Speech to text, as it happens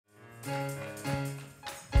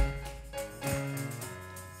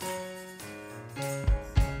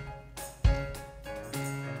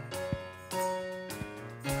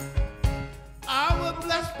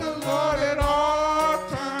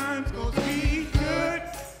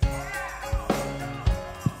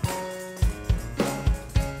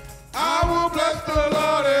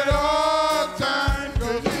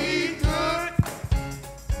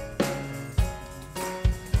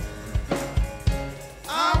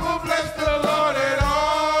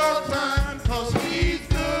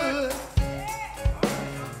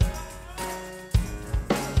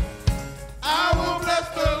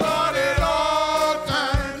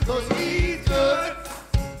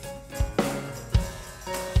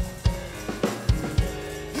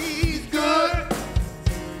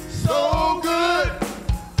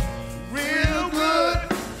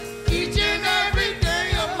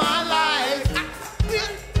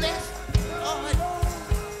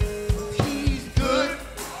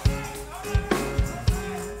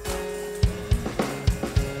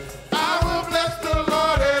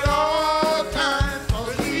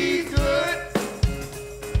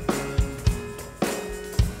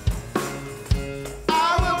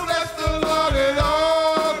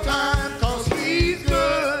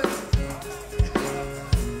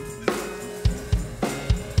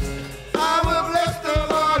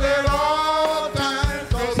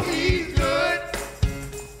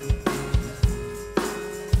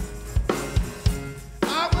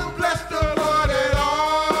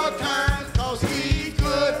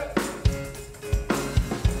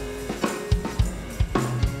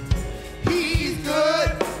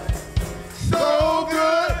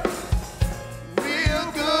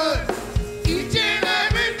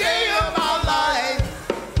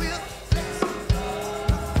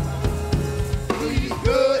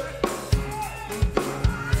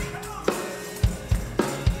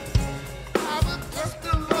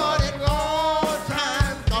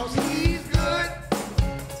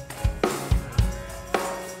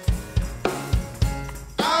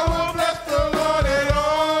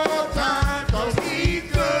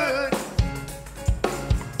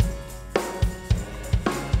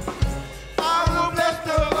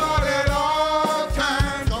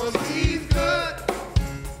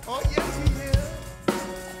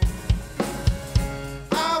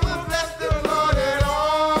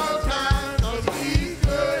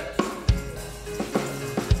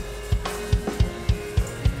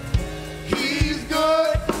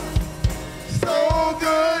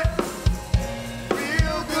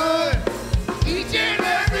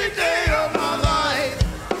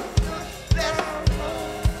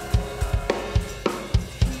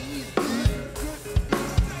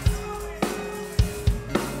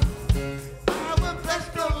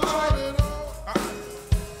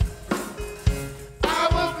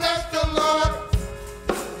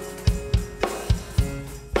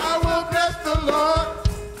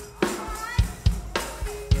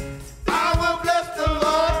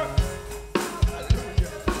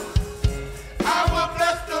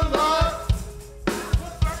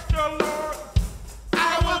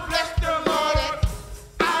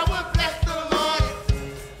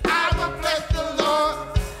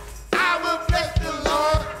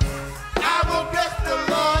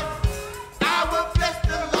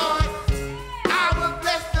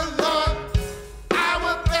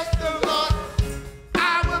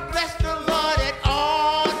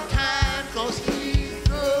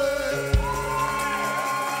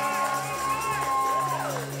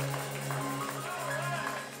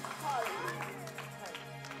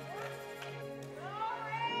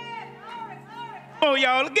Oh,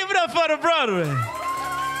 y'all, give it up for the brethren.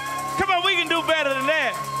 Come on, we can do better than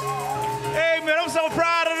that. Hey, man, I'm so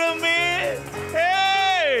proud of them, man.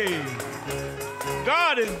 Hey,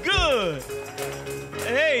 God is good.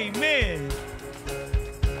 Amen.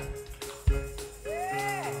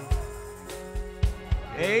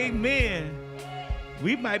 Amen.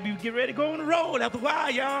 We might be getting ready to go on the road after a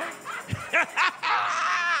while, y'all.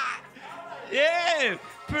 Yeah,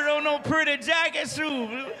 put on no pretty jacket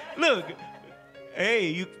shoes. Look, hey,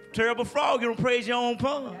 you terrible frog, you don't praise your own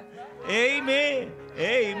pun. Amen.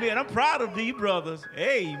 Amen. I'm proud of these brothers.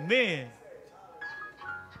 Amen.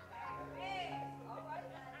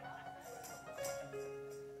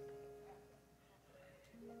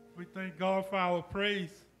 We thank God for our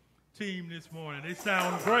praise team this morning. They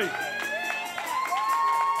sound great.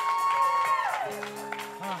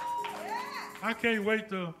 I can't wait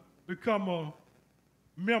to become a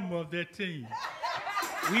member of that team.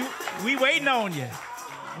 We waiting on you.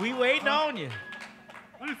 We waiting on you.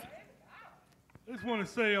 I just want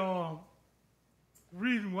to say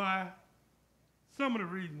reason why, some of the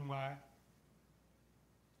reasons why.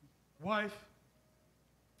 Wife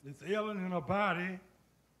is ailing in her body,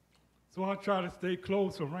 so I try to stay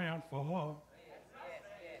close around for her.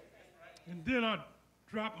 And then I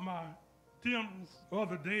dropped my timbers the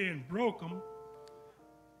other day and broke them.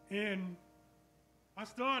 And I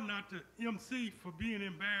started not to MC for being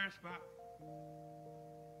embarrassed by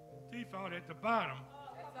teeth out at the bottom.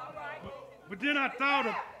 But then I thought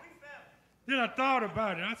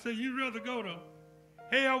about it. I said, you'd rather go to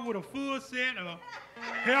hell with a full set or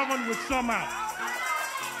heaven with some out.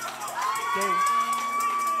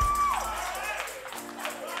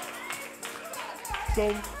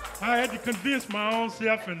 So I had to convince my own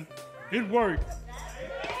self, and it worked.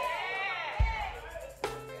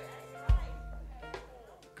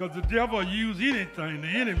 Because the devil will use anything, the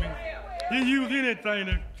enemy. He'll use anything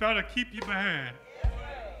to try to keep you behind.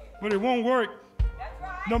 But it won't work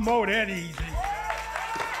no more that easy.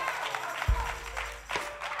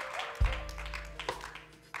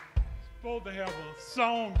 Supposed to have a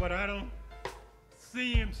song, but I don't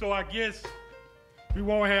see him, so I guess we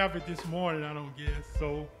won't have it this morning, I don't guess.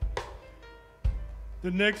 So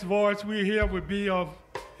the next voice we hear would be of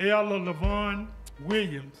Elder Lavon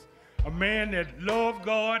Williams, a man that loved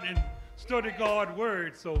God and studied God's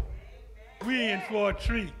word. So we're in for a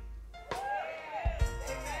treat.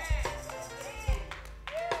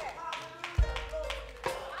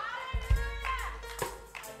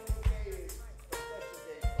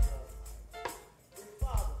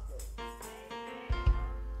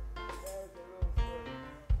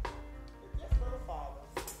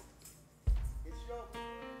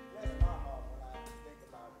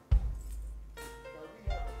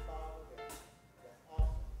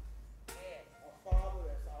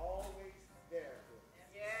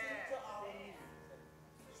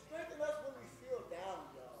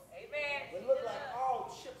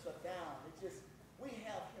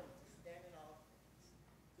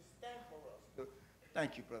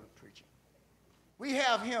 Thank you, Brother Preacher. We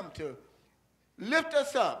have him to lift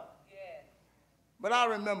us up. Yes. But I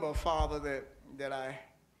remember a father that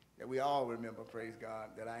we all remember, praise God,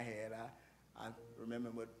 that I had. I remember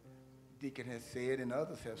what Deacon has said and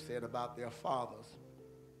others have said about their fathers.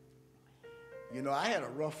 You know, I had a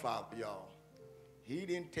rough father, y'all. He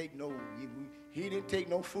didn't take no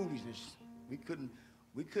foolishness. We couldn't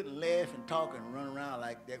laugh and talk and run around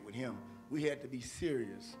like that with him. We had to be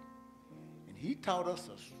serious. He taught us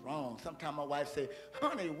so strong. Sometimes my wife said,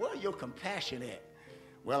 honey, where your compassion at?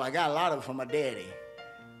 Well, I got a lot of it from my daddy.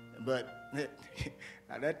 But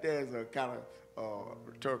now that there's a kind of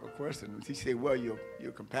rhetorical question. He said, well, your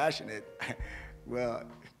compassion at? Well,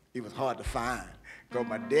 it was hard to find because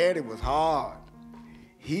my daddy was hard.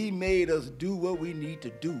 He made us do what we need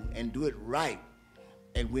to do and do it right.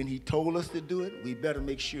 And when he told us to do it, we better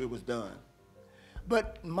make sure it was done.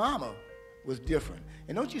 But Mama was different.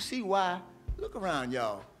 And don't you see why? Look around,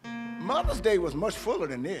 y'all. Mother's Day was much fuller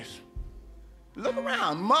than this. Look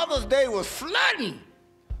around. Mother's Day was flooding.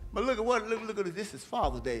 But look at this is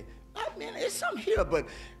Father's Day. I mean, there's something here,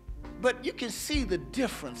 but you can see the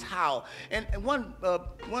difference how. And one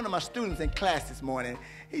of my students in class this morning,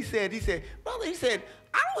 he said, brother,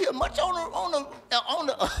 I don't hear much on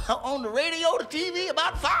the radio, the TV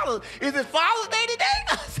about fathers. Is it Father's Day today?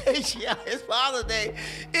 I said, yeah, it's Father's Day.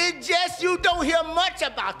 It's just you don't hear much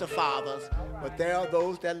about the fathers, but there are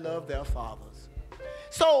those that love their fathers.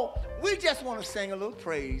 So we just want to sing a little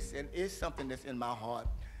praise, and it's something that's in my heart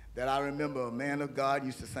that I remember a man of God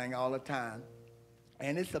used to sing all the time.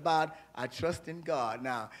 And it's about I trust in God.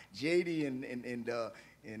 Now, JD and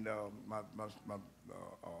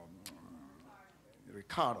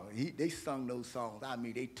Ricardo, they sung those songs. I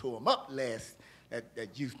mean, they tore them up that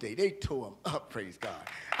youth day. They tore them up, praise God.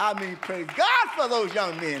 I mean, praise God for those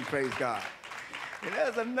young men, praise God. And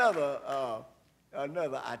there's another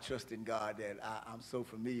I Trust in God that I'm so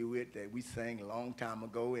familiar with that we sang a long time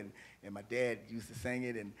ago, and my dad used to sing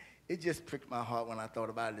it, and it just pricked my heart when I thought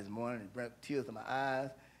about it this morning. It brought tears to my eyes,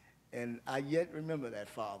 and I yet remember that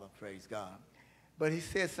father, praise God. But he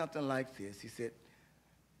said something like this. He said,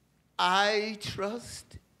 I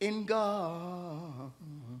trust in God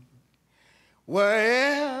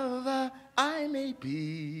wherever I may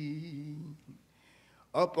be,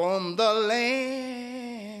 up on the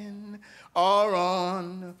land or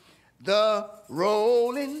on the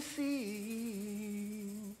rolling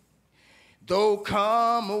sea. Though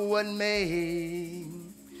come what may,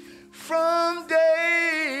 from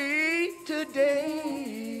day to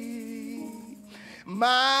day,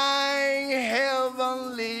 my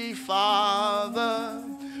heavenly Father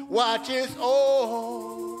watches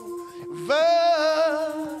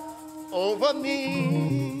over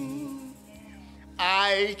me.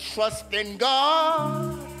 I trust in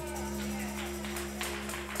God.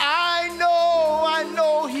 I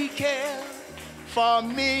know He cares for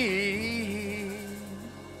me.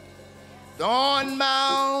 On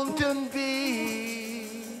mountain be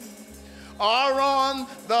or on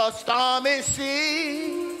the stormy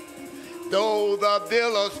sea, though the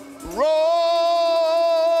billows roll,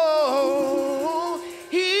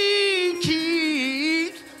 He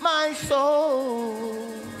keeps my soul.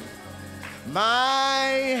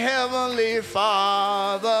 My heavenly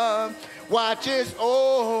Father watches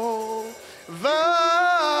over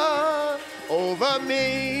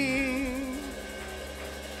me.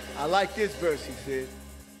 I like this verse. He said,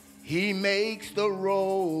 He makes the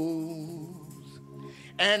rose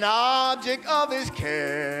an object of His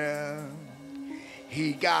care.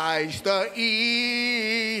 He guides the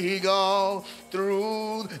eagle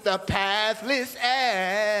through the pathless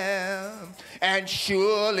air. And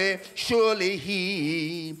surely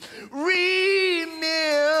He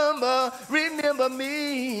remember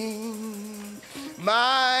me.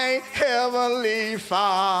 My heavenly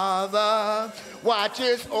Father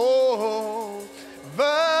watches over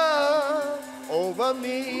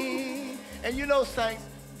me. And you know, saints,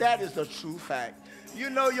 that is the true fact.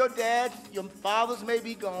 You know, your dad, your fathers may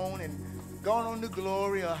be gone and gone on to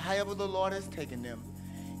glory or however the Lord has taken them.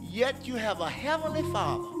 Yet you have a heavenly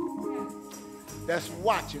Father that's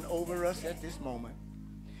watching over us at this moment.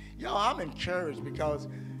 Y'all, I'm encouraged because,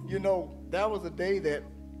 you know, that was a day that,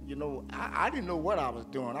 you know, I didn't know what I was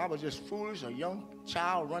doing. I was just foolish, a young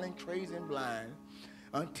child running crazy and blind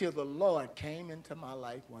until the Lord came into my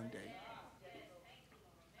life one day.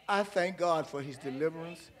 I thank God for His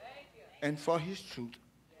deliverance and for His truth.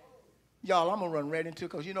 Y'all, I'm going to run right into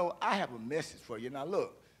it because, you know, I have a message for you. Now,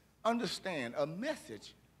 look, understand, a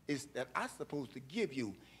message is that I'm supposed to give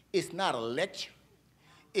you. It's not a lecture.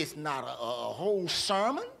 It's not a whole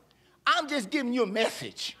sermon. I'm just giving you a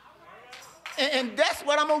message. And that's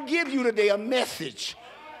what I'm going to give you today, a message.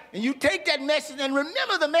 And you take that message and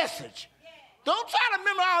remember the message. Don't try to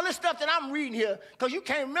remember all this stuff that I'm reading here because you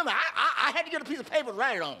can't remember. I had to get a piece of paper to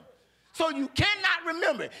write it on. So you cannot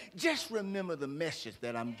remember. Just remember the message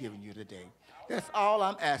that I'm giving you today. That's all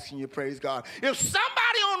I'm asking you, praise God. If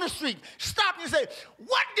somebody on the street stopped you and said,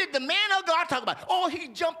 what did the man of God talk about? Oh, he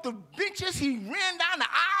jumped the benches, he ran down the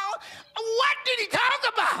aisle. What did he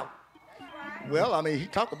talk about? Well, I mean, he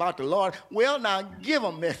talked about the Lord. Well, now give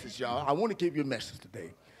a message, y'all. I want to give you a message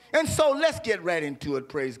today. And so let's get right into it,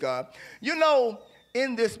 praise God. You know,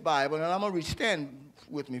 in this Bible, and I'm going to read, stand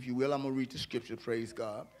with me if you will. I'm going to read the scripture, praise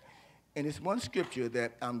God. And it's one scripture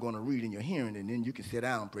that I'm going to read in your hearing, and then you can sit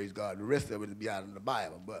down, praise God. The rest of it will be out in the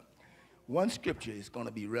Bible. But one scripture is going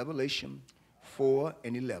to be Revelation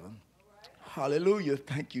 4:11. Hallelujah.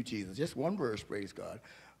 Thank you, Jesus. Just one verse, praise God,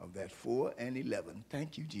 of that 4:11.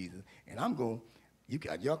 Thank you, Jesus. And I'm going,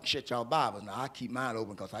 y'all can shut y'all Bibles. Now, I keep mine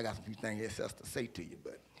open because I got some few things else to say to you.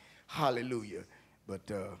 But hallelujah.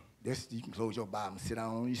 But this, you can close your Bible and sit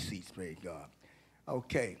down on your seats, praise God.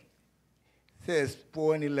 Okay. It says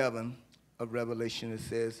 4:11 of Revelation, it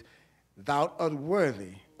says, Thou art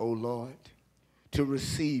worthy, O Lord, to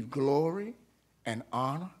receive glory and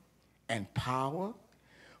honor and power,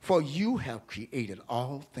 for you have created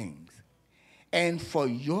all things, and for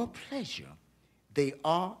your pleasure they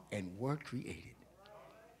are and were created.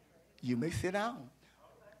 You may sit down.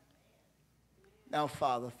 Now,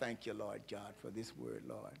 Father, thank you, Lord God, for this word,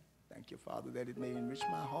 Lord. Thank you, Father, that it may enrich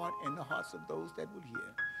my heart and the hearts of those that will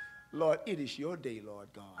hear. Lord, it is your day, Lord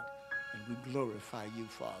God, and we glorify you,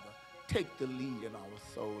 Father. Take the lead in our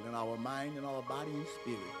soul, in our mind, in our body and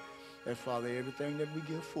spirit. that, Father, everything that we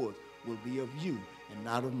give forth will be of you and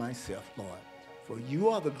not of myself, Lord. For you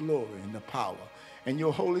are the glory and the power. And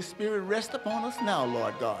your Holy Spirit rest upon us now,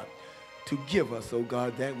 Lord God, to give us, oh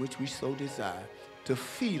God, that which we so desire, to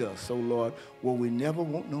feed us, oh Lord, where we never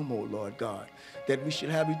want no more, Lord God, that we should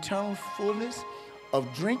have eternal fullness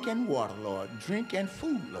of drink and water, Lord, drink and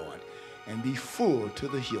food, Lord, and be full to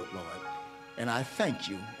the hilt, Lord. And I thank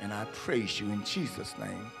you and I praise you in Jesus'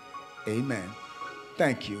 name. Amen.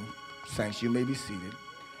 Thank you. Saints, you may be seated.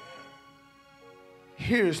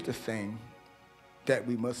 Here's the thing that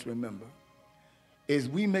we must remember, is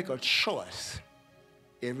we make a choice,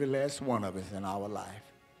 every last one of us in our life.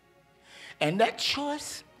 And that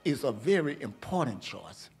choice is a very important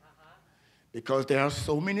choice, because there are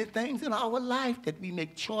so many things in our life that we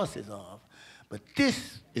make choices of. But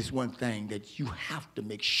this is one thing that you have to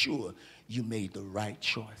make sure you made the right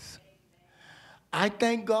choice. I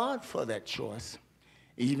thank God for that choice.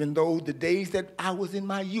 Even though the days that I was in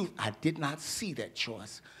my youth, I did not see that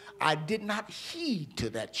choice. I did not heed to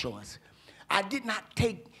that choice. I did not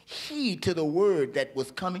take heed to the word that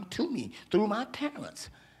was coming to me through my parents.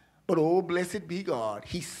 But oh, blessed be God,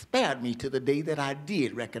 he spared me to the day that I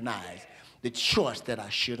did recognize the choice that I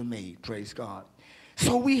should have made. Praise God.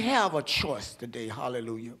 So we have a choice today.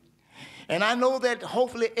 Hallelujah. And I know that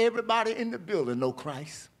hopefully everybody in the building know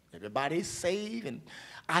Christ. Everybody is saved. And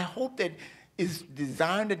I hope that it's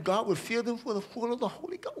designed that God will fill them with the full of the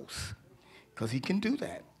Holy Ghost, because he can do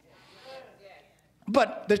that.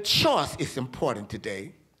 But the choice is important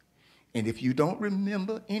today. And if you don't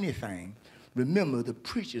remember anything, remember the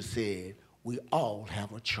preacher said we all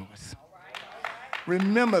have a choice.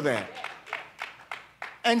 Remember that.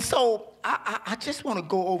 And so I just want to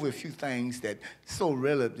go over a few things that so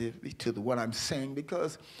relatively to what I'm saying,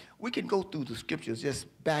 because we can go through the scriptures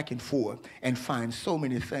just back and forth and find so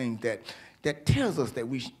many things that tells us that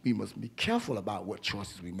we must be careful about what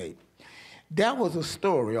choices we make. That was a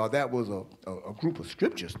story, or that was a group of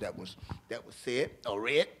scriptures that was said or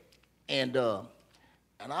read, and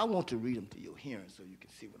I want to read them to your hearing so you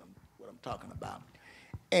can see what I'm talking about.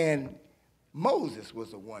 And Moses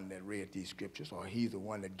was the one that read these scriptures, or he's the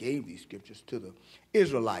one that gave these scriptures to the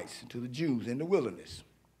Israelites, to the Jews in the wilderness.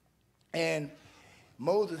 And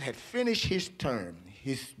Moses had finished his term,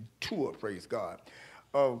 his tour, praise God,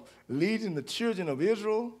 of leading the children of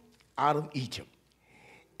Israel out of Egypt.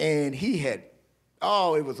 And he had,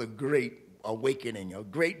 it was a great awakening, a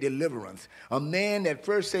great deliverance. A man that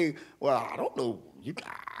first said, well, I don't know,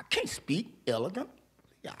 I can't speak elegant.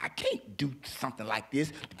 I can't do something like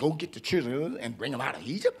this to go get the children and bring them out of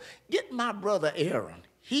Egypt. Get my brother Aaron.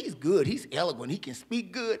 He's good. He's eloquent. He can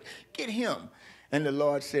speak good. Get him. And the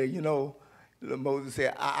Lord said, Moses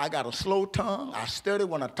said, I got a slow tongue. I study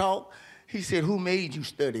when I talk. He said, who made you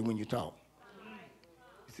study when you talk?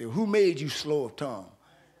 He said, who made you slow of tongue?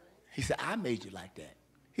 He said, I made you like that.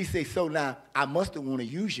 He said, so now I must have want to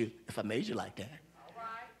use you if I made you like that.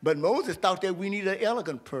 But Moses thought that we need an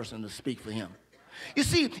elegant person to speak for him. You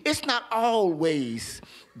see, it's not always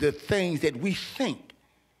the things that we think.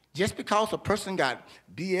 Just because a person got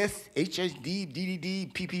BS, HSD,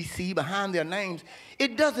 DDD, PPC behind their names,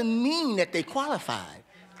 it doesn't mean that they qualified.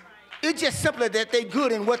 It's just simply that they're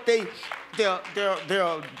good in what their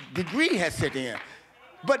degree has set in.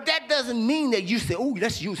 But that doesn't mean that you say, oh,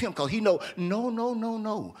 let's use him because he knows.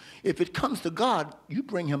 No. If it comes to God, you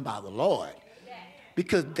bring him by the Lord.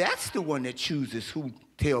 Because that's the one that chooses who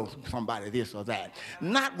tells somebody this or that.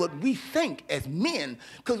 Not what we think as men,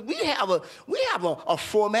 because we have a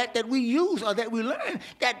format that we use or that we learn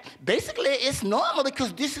that basically it's normal,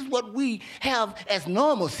 because this is what we have as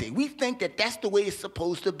normalcy. We think that that's the way it's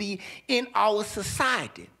supposed to be in our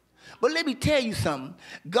society. But let me tell you something.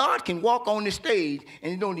 God can walk on the stage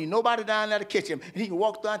and he don't need nobody down there to catch him. And he can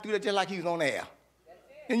walk down through there just like he was on air.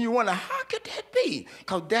 And you wonder, how could that be?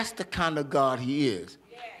 Because that's the kind of God he is.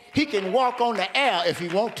 He can walk on the air if he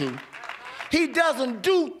want to. He doesn't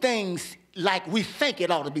do things like we think it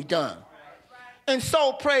ought to be done. And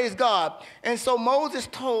so, praise God. And so Moses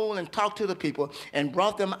told and talked to the people and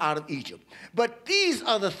brought them out of Egypt. But these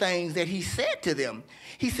are the things that he said to them.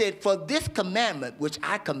 He said, for this commandment, which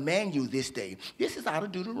I command you this day. This is out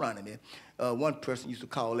of Deuteronomy. One person used to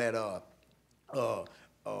call that,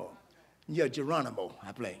 Geronimo,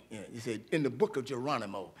 I play. He said, in the book of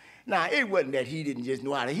Geronimo. Now, it wasn't that he didn't just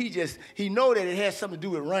know how to. He know that it has something to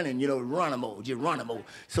do with running, Geronimo.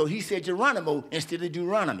 So he said Geronimo instead of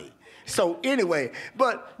Deuteronomy. So anyway,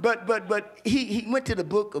 but he went to the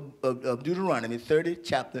book of Deuteronomy, 30,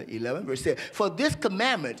 chapter 11, verse 7. For this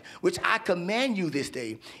commandment, which I command you this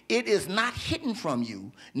day, it is not hidden from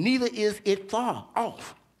you, neither is it far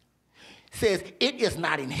off. says, it is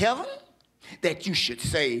not in heaven that you should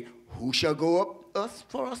say, who shall go up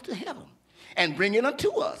for us to heaven and bring it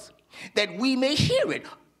unto us, that we may hear it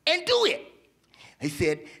and do it. He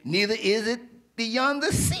said, neither is it beyond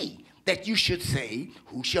the sea that you should say,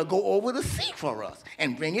 who shall go over the sea for us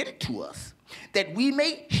and bring it to us, that we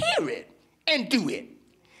may hear it and do it.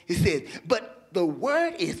 He says, but the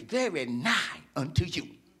word is very nigh unto you,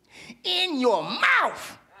 in your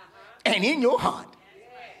mouth and in your heart,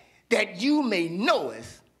 that you may know it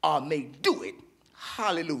or may do it.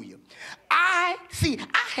 Hallelujah. I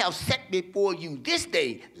have set before you this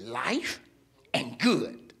day life and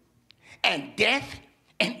good, and death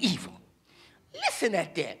and evil. Listen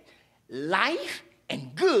at that. Life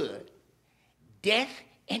and good, death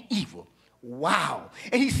and evil. Wow.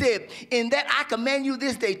 And he said, in that I command you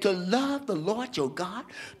this day to love the Lord your God,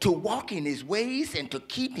 to walk in his ways and to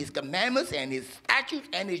keep his commandments and his statutes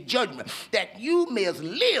and his judgments, that you may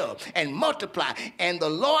live and multiply, and the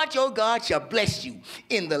Lord your God shall bless you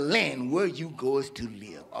in the land where you goes to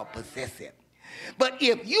live or possess it. But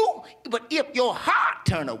if your heart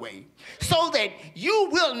turn away, so that you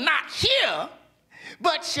will not hear,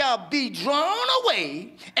 but shall be drawn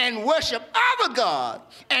away and worship other gods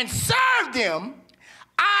and serve them,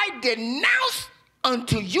 I denounce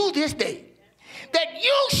unto you this day that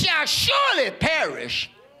you shall surely perish,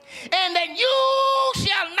 and that you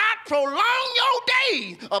shall not prolong your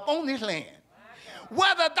days upon this land,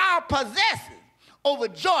 whether thou possessest over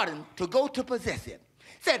Jordan to go to possess it.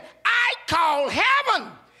 Said, I call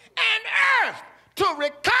heaven and earth to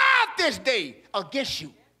record this day against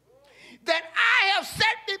you, that I have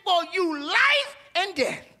set before you life and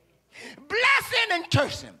death, blessing and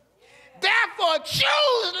cursing. Therefore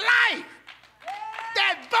choose life,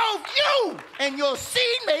 that both you and your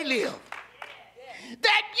seed may live,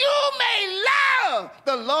 that you may love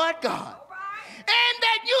the Lord God, and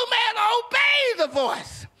that you may obey the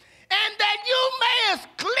voice, and that you mayest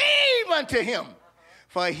cleave unto him,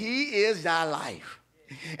 for he is thy life,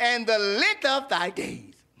 and the length of thy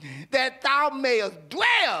days, that thou mayest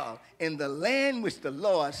dwell in the land which the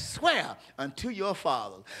Lord sware unto your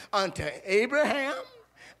fathers, unto Abraham,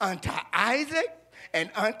 unto Isaac, and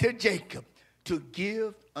unto Jacob, to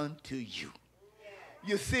give unto you.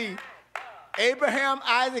 You see, Abraham,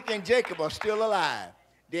 Isaac, and Jacob are still alive.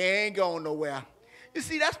 They ain't going nowhere. You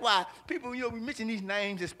see, that's why people, we mention these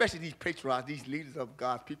names, especially these patriarchs, these leaders of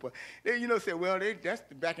God's people. They, say, well, that's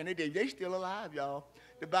back in their day. They still alive, y'all.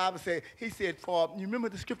 The Bible said, he said, you remember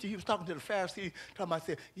the scripture he was talking to the Pharisees, talking about,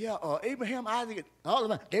 said, yeah, Abraham, Isaac, all of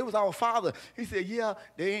them, they was our father. He said, yeah,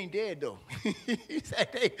 they ain't dead, though. He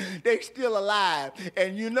said, they still alive.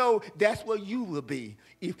 And that's where you will be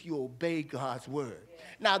if you obey God's word.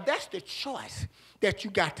 Now, that's the choice that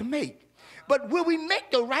you got to make. But will we make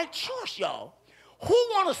the right choice, y'all? Who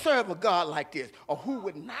want to serve a God like this, or who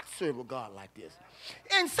would not serve a God like this?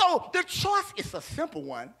 And so the choice is a simple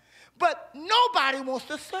one, but nobody wants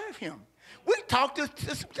to serve him. We talked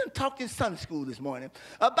in Sunday school this morning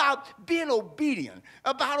about being obedient,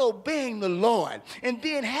 about obeying the Lord, and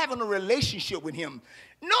having a relationship with him.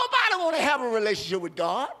 Nobody want to have a relationship with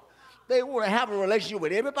God. They want to have a relationship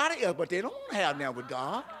with everybody else, but they don't want to have that with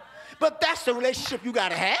God. But that's the relationship you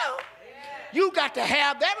got to have. You got to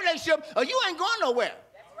have that relationship or you ain't going nowhere.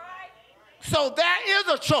 That's right. So there is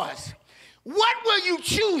a choice. What will you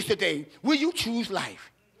choose today? Will you choose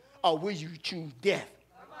life or will you choose death?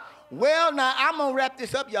 Well, now, I'm going to wrap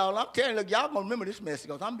this up, y'all. I'm telling you, look, y'all going to remember this message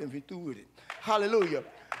because I'm been through with it. Hallelujah.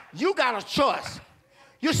 You got a choice.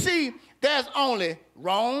 You see, there's only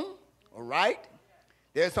wrong or right.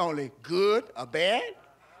 There's only good or bad.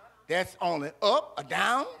 There's only up or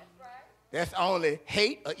down. There's only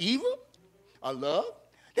hate or evil. Or love.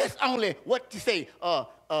 That's only what you say.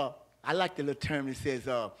 I like the little term that says,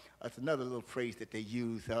 it's another little phrase that they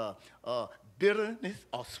use, bitterness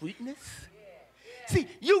or sweetness. Yeah. See,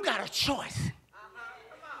 you got a choice.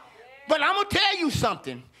 But I'm going to tell you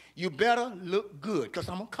something. You better look good because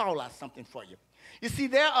I'm going to call out something for you. You see,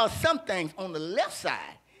 there are some things on the left side,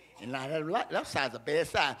 and now that left side is a bad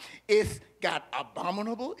side. It's got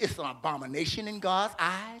abominable. It's an abomination in God's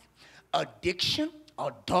eyes. Addiction,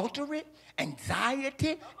 adultery,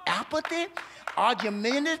 anxiety, apathy,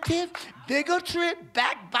 argumentative, bigotry,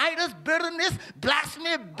 backbiters, bitterness,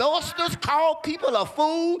 blasphemy, boasters, call people a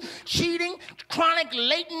fool, cheating, chronic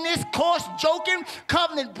lateness, coarse joking,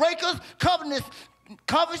 covenant breakers, covenant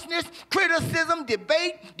covetousness, criticism,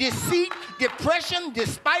 debate, deceit, depression,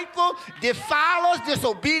 despiteful, defilers,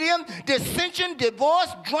 disobedient, dissension, divorce,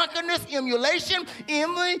 drunkenness, emulation,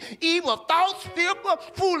 envy, evil thoughts, fearful,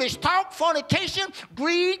 foolish talk, fornication,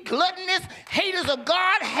 greed, gluttonous, haters of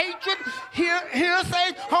God, hatred,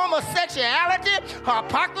 hearsay, homosexuality,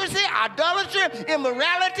 hypocrisy, idolatry,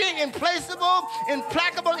 immorality,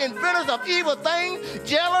 implacable inventors of evil things,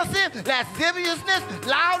 jealousy, lasciviousness,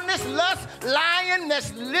 loudness, lust, lying,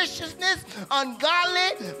 maliciousness,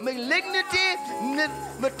 ungodly, malignity,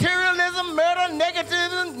 materialism, murder,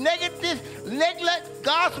 neglect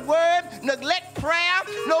God's word, neglect prayer,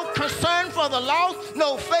 no concern for the lost,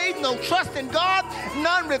 no faith, no trust in God,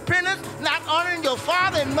 none repentance, not honoring your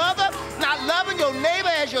father and mother, not loving your neighbor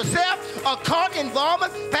as yourself, occult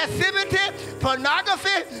involvement, passivity,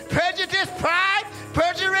 pornography, prejudice, pride,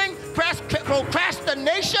 perjuring,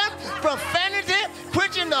 procrastination, profanity,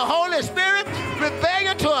 quenching the Holy Spirit,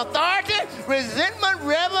 rebellion to authority, resentment,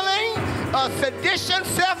 reveling, sedition,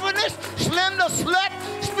 selfishness, slender, slut,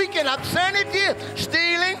 speaking obscenity,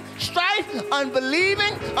 stealing, strife,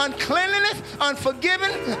 unbelieving, uncleanliness,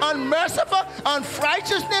 unforgiving, unmerciful,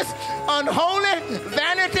 unrighteousness, unholy,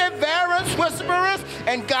 vanity, variance, whisperers,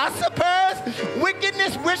 and gossipers,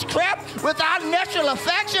 wickedness, witchcraft, without natural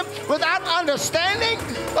affection, without understanding,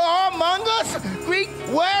 whoremongers, Greek,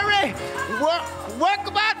 worry, work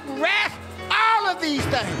about wrath, all of these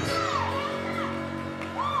things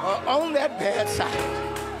are on that bad side.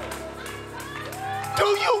 Do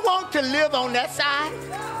you want to live on that side?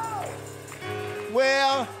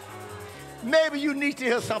 Well, maybe you need to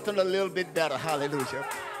hear something a little bit better. Hallelujah.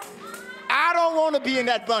 I don't want to be in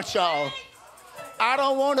that bunch, y'all. I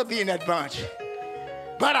don't want to be in that bunch.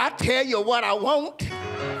 But I tell you what I want.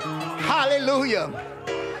 Hallelujah.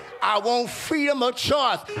 I want freedom of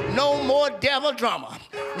choice. No more devil drama.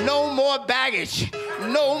 No more baggage.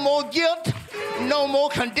 No more guilt. No more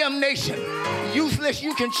condemnation. Useless,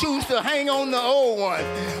 you can choose to hang on the old one.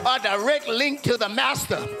 A direct link to the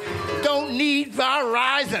master. Don't need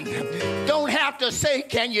Verizon. Don't have to say,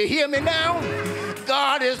 can you hear me now?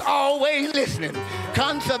 God is always listening.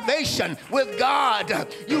 Conservation with God.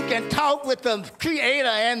 You can talk with the Creator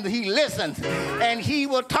and He listens. And He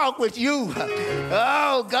will talk with you.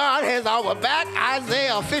 Oh, God has our back.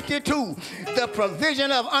 Isaiah 52. The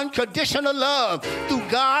provision of unconditional love through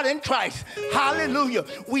God in Christ. Hallelujah.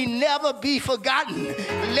 We never be forgotten,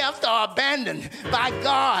 left or abandoned by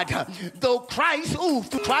God. Though Christ, through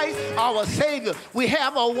Christ, our Savior, we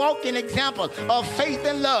have a walking example of faith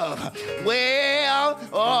and love. Well,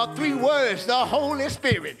 3 words, the Holy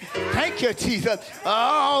Spirit. Thank you, Jesus.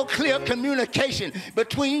 All clear communication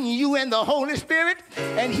between you and the Holy Spirit,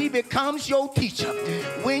 and He becomes your teacher.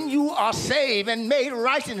 When you are saved and made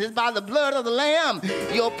righteous by the blood of the Lamb,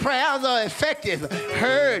 your prayers are effective,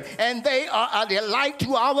 heard, and they are a delight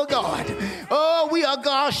to our God. Oh, we are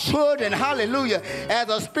God's children, hallelujah. As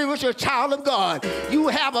a spiritual child of God, you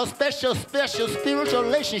have a special spiritual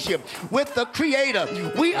relationship with the Creator.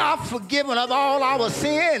 We are forgiven of all our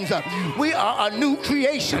sins. We are a new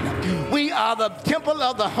creation. We are the temple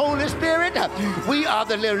of the Holy Spirit. We are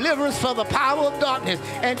the deliverance from the power of darkness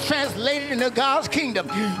and translated into God's kingdom.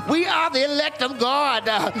 We are the elect of God.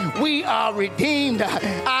 We are redeemed.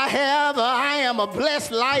 I am a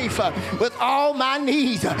blessed life with all my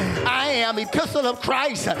needs. I am epistle of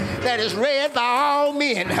Christ that is read by all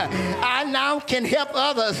men. I now can help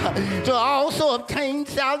others to also obtain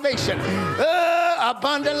salvation,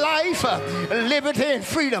 abundant life, liberty, and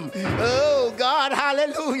freedom. Oh, God,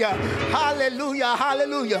 hallelujah, hallelujah,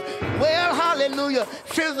 hallelujah. Well, hallelujah,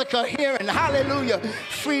 physical hearing, hallelujah,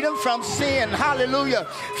 freedom from sin, hallelujah,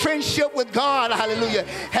 friendship with God, hallelujah,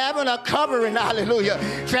 having a covering, hallelujah,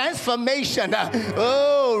 transformation,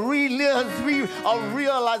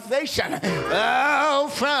 realization,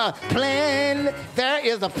 from plan, there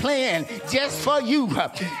is a plan just for you,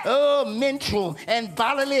 mental and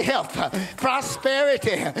bodily health,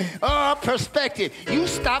 prosperity, perspective. You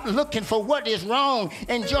stop looking for what is wrong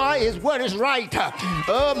and joy is what is right.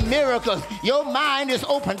 Miracles. Your mind is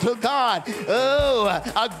open to God.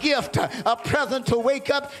 A gift, a present to wake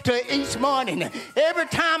up to each morning. Every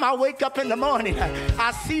time I wake up in the morning,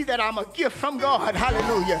 I see that I'm a gift from God.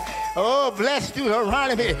 Hallelujah. Oh, blessed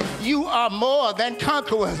Deuteronomy. You are more than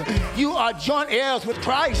conquerors. You are joint heirs with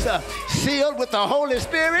Christ, sealed with the Holy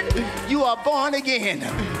Spirit. You are born again.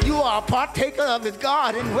 You are a partaker of His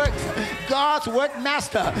God and works. God's work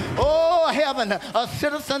master. Oh, heaven, a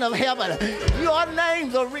citizen of heaven. Your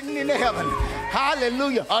names are written in heaven.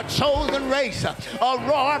 Hallelujah. A chosen race, a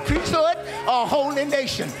royal priesthood, a holy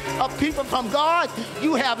nation, a people from God.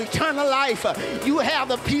 You have eternal life. You have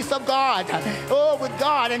the peace of God. Oh, with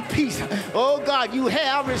God and peace. Oh, God, you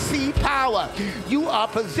have received power. You are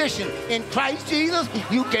positioned in Christ Jesus.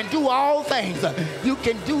 You can do all things. You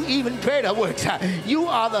can do even greater works. You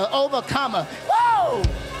are the overcomer. Whoa!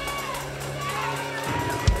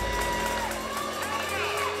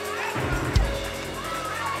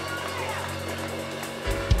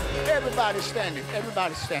 Everybody's standing.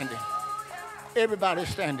 Everybody's standing. Everybody's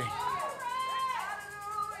standing.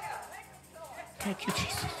 Thank you,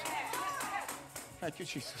 Jesus. Thank you,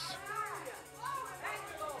 Jesus.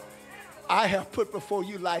 I have put before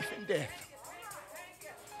you life and death.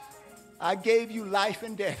 I gave you life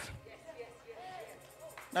and death.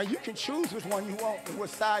 Now you can choose which one you want and what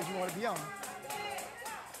side you want to be on.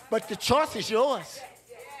 But the choice is yours.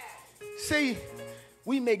 See,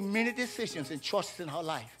 we make many decisions and choices in our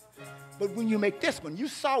life. But when you make this one, you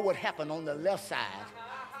saw what happened on the left side.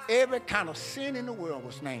 Every kind of sin in the world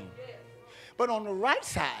was named. But on the right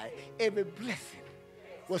side, every blessing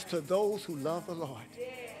was to those who love the Lord.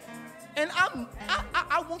 And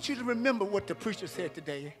I want you to remember what the preacher said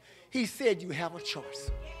today. He said you have a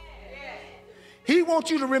choice. He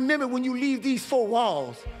wants you to remember when you leave these four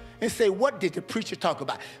walls and say, what did the preacher talk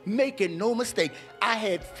about? Making no mistake. I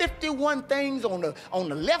had 51 things on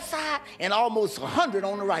the left side and almost 100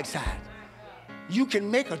 on the right side. You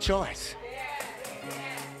can make a choice.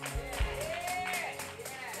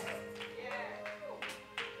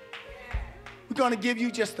 We're going to give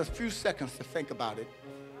you just a few seconds to think about it.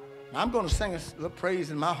 I'm going to sing a little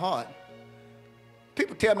praise in my heart.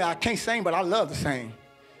 People tell me I can't sing, but I love to sing.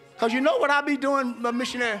 Because you know what I be doing,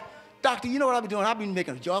 missionary? Doctor, you know what I be doing? I be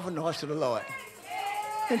making a joyful noise to the Lord.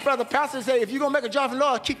 And Brother Pastor say, if you're going to make a joyful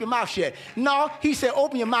noise, keep your mouth shut. No, he said,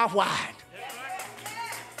 open your mouth wide.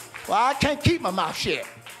 Well, I can't keep my mouth shut.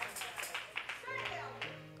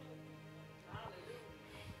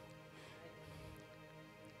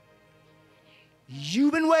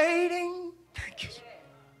 You've been waiting. Thank you.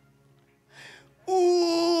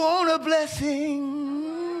 Ooh, on a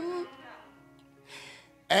blessing.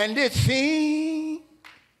 And it seems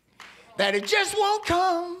that it just won't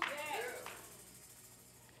come.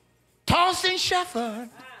 Tossed and shuffled.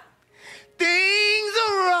 Things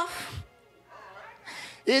are rough.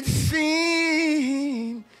 It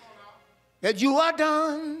seems that you are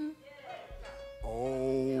done.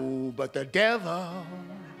 Oh, but the devil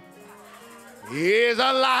is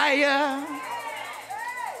a liar.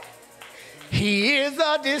 He is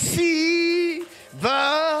a deceiver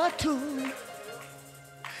too.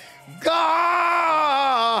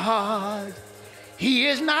 God, he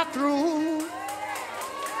is not through.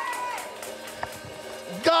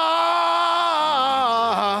 God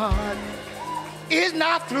is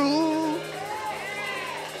not through.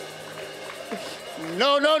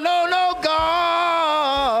 No, no, no, no,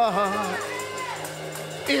 God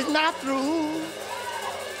is not through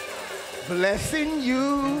blessing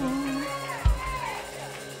you.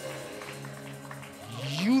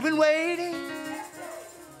 You've been waiting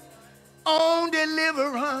on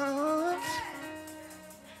deliverance,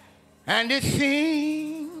 and it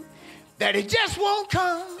seems that it just won't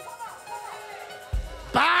come.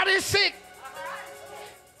 Body sick,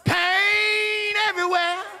 pain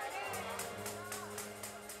everywhere.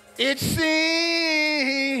 It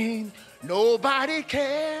seems nobody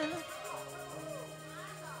cares.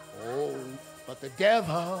 Oh, but the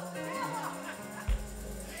devil,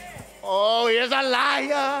 oh, is a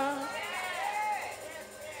liar.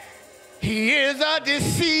 He is a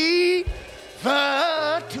deceiver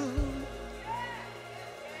too.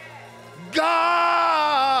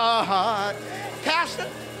 God, Pastor,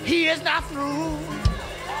 he is not through.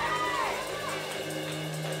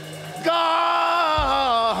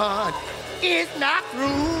 God is not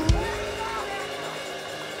through.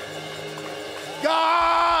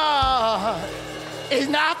 God is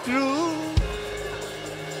not through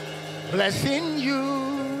blessing you.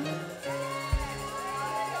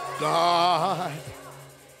 God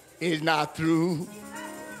is not through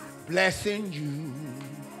blessing you.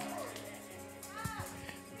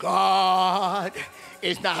 God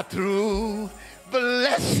is not through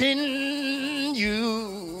blessing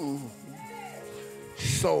you.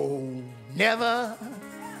 So never,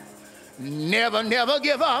 never, never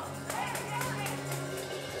give up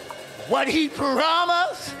what he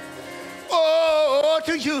promised, oh,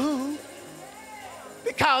 to you.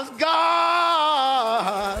 Because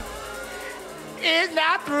God is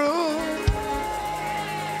not through.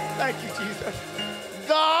 Thank you, Jesus.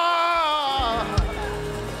 God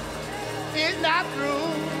is not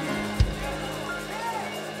through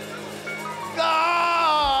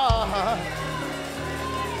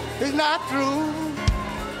not through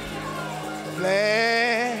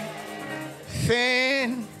blessing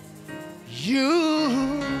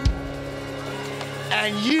you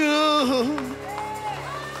and you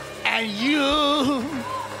and you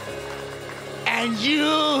and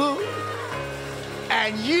you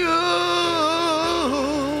and you.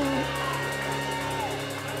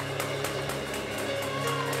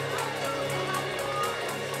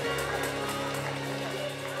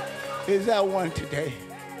 Is that one today?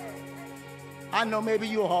 I know maybe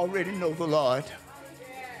you already know the Lord,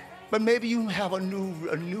 but maybe you have a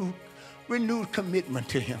renewed commitment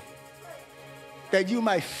to him, that you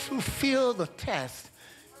might fulfill the task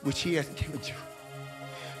which he has given you.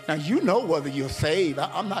 Now you know whether you're saved.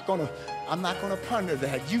 I'm not gonna ponder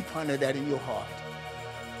that. You ponder that in your heart.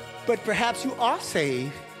 But perhaps you are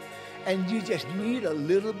saved and you just need a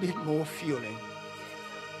little bit more fueling.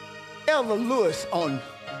 Elder Lewis on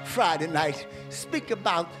Friday night speak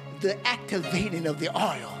about the activating of the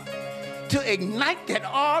oil to ignite that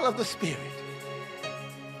oil of the Spirit.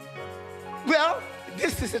 Well,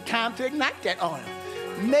 this is the time to ignite that oil.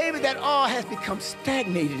 Maybe that oil has become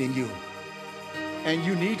stagnated in you and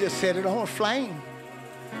you need to set it on flame.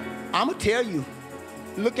 I'm going to tell you,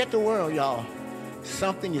 look at the world, y'all.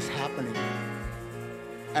 Something is happening.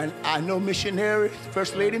 And I know missionary,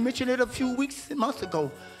 First Lady mentioned it a few weeks and months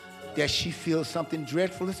ago, that she feels something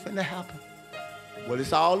dreadful is going to happen. Well,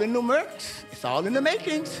 it's all in the works. It's all in the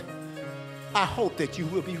makings. I hope that you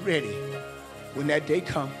will be ready when that day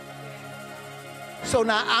comes. So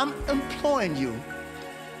now I'm imploring you,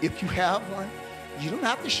 if you have one, you don't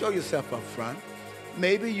have to show yourself up front.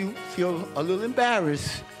 Maybe you feel a little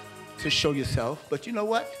embarrassed to show yourself, but you know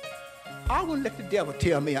what? I wouldn't let the devil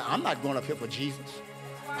tell me I'm not going up here for Jesus.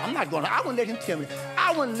 I wouldn't let him tell me.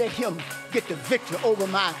 I wouldn't let him get the victory over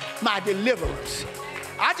my deliverance.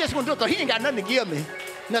 I just want to do it because he ain't got nothing to give me,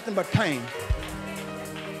 nothing but pain.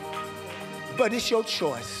 But it's your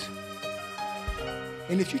choice.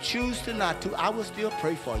 And if you choose to not to, I will still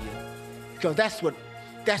pray for you. Because that's what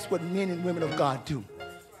men and women of God do.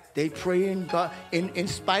 They pray in God, in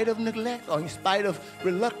spite of neglect or in spite of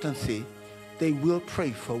reluctancy, they will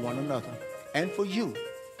pray for one another and for you.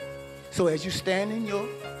 So as you stand in your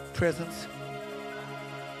presence,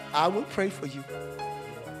 I will pray for you.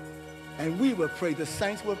 And we will pray. The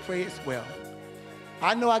saints will pray as well.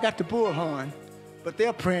 I know I got the bullhorn, but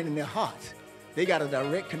they're praying in their hearts. They got a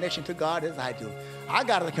direct connection to God as I do. I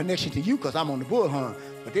got a connection to you because I'm on the bullhorn,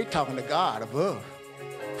 but they're talking to God above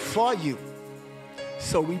for you.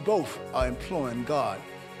 So we both are imploring God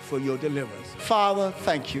for your deliverance. Father,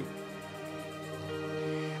 thank you.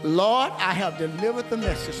 Lord, I have delivered the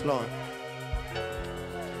message, Lord.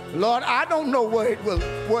 Lord, I don't know where it will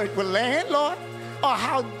land, Lord, or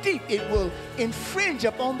how deep it will infringe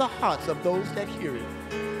upon the hearts of those that hear it.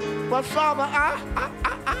 But Father, I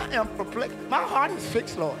am perplexed. My heart is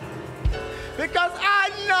fixed, Lord, because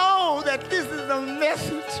I know that this is a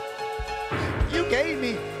message you gave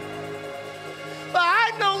me. But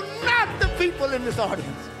I know not the people in this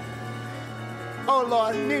audience. Oh,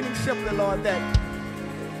 Lord, meaning simply, Lord, that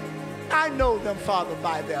I know them, Father,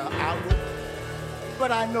 by their outward,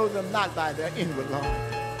 but I know them not by their inward, Lord.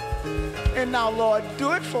 And now, Lord,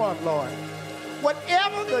 do it for them, Lord.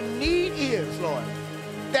 Whatever the need is, Lord,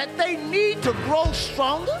 that they need to grow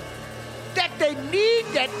stronger, that they need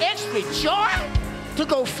that extra joy to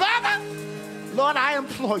go further, Lord, I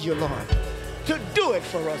implore you, Lord, to do it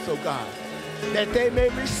for us, oh God, that they may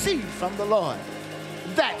receive from the Lord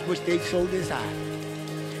that which they so desire.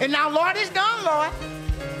 And now, Lord, it's done, Lord.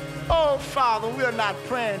 Oh, Father, we're not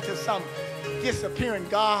praying to some disappearing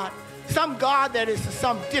God, some God that is to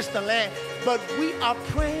some distant land, but we are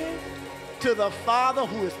praying to the Father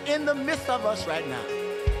who is in the midst of us right now.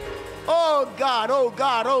 Oh, God, oh,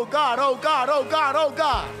 God, oh, God, oh, God, oh, God, oh,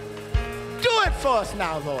 God. Do it for us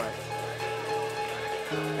now, Lord.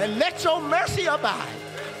 And let your mercy abide.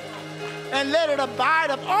 And let it abide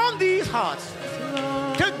upon these hearts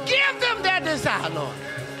to give them their desire, Lord,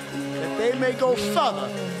 that they may go further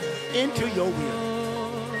into your will.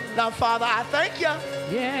 Now, Father, I thank you.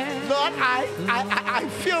 Lord, I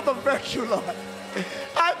feel the virtue, Lord.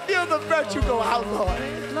 I feel the virtue go out, Lord.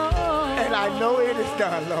 And I know it is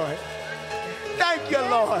done, Lord. Thank you,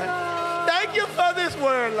 Lord. Thank you for this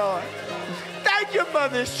word, Lord. Thank you for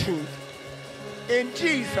this truth. In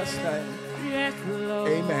Jesus' name. Yes, Lord.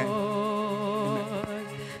 Amen.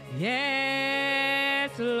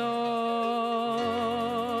 Yes, Lord.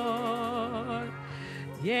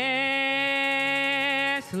 Yes,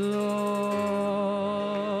 Lord.